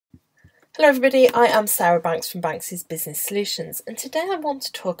Hello everybody, I am Sarah Banks from Banks' Business Solutions, and today I want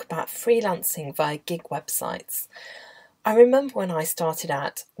to talk about freelancing via gig websites. I remember when I started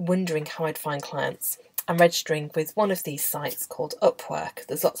out wondering how I'd find clients. I'm registering with one of these sites called Upwork.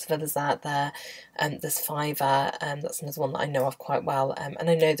 There's lots of others out there, there's Fiverr, that's another one that I know of quite well, and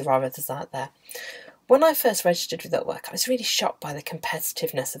I know there are others out there. When I first registered with Upwork, I was really shocked by the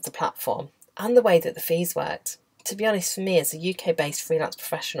competitiveness of the platform and the way that the fees worked. To be honest, for me as a UK-based freelance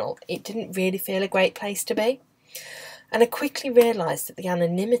professional, it didn't really feel a great place to be. And I quickly realised that the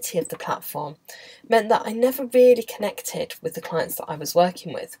anonymity of the platform meant that I never really connected with the clients that I was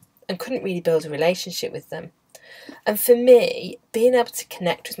working with and couldn't really build a relationship with them. And for me, being able to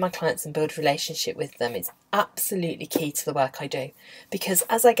connect with my clients and build a relationship with them is absolutely key to the work I do, because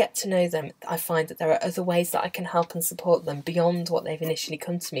as I get to know them, I find that there are other ways that I can help and support them beyond what they've initially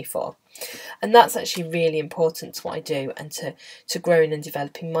come to me for. And that's actually really important to what I do and to growing and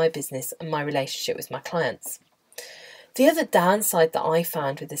developing my business and my relationship with my clients. The other downside that I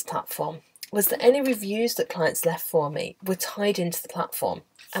found with this platform was that any reviews that clients left for me were tied into the platform,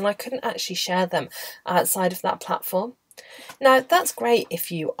 and I couldn't actually share them outside of that platform. Now, that's great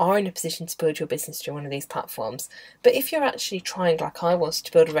if you are in a position to build your business through one of these platforms, but if you're actually trying, like I was,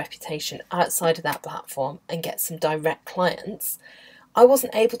 to build a reputation outside of that platform and get some direct clients, I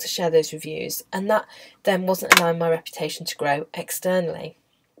wasn't able to share those reviews, and that then wasn't allowing my reputation to grow externally.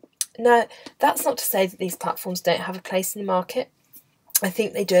 Now, that's not to say that these platforms don't have a place in the market. I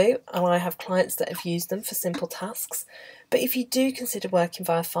think they do, and I have clients that have used them for simple tasks. But if you do consider working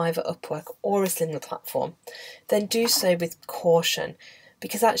via Fiverr, Upwork or a similar platform, then do so with caution,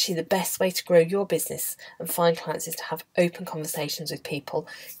 because actually the best way to grow your business and find clients is to have open conversations with people,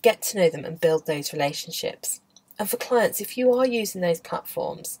 get to know them and build those relationships. And for clients, if you are using those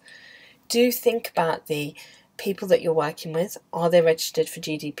platforms, do think about the people that you're working with. Are they registered for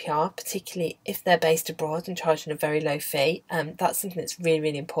GDPR, particularly if they're based abroad and charging a very low fee? That's something that's really,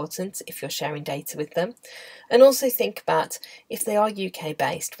 really important if you're sharing data with them. And also think about if they are UK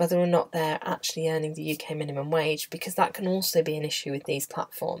based, whether or not they're actually earning the UK minimum wage, because that can also be an issue with these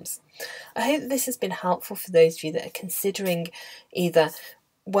platforms. I hope that this has been helpful for those of you that are considering either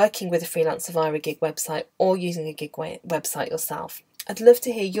working with a freelancer via a gig website or using a gig website yourself. I'd love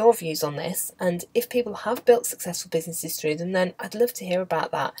to hear your views on this, and if people have built successful businesses through them, then I'd love to hear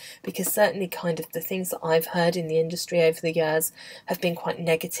about that, because certainly kind of the things that I've heard in the industry over the years have been quite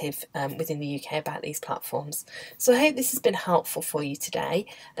negative within the UK about these platforms. So I hope this has been helpful for you today,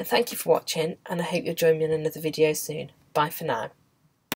 and thank you for watching, and I hope you'll join me in another video soon. Bye for now.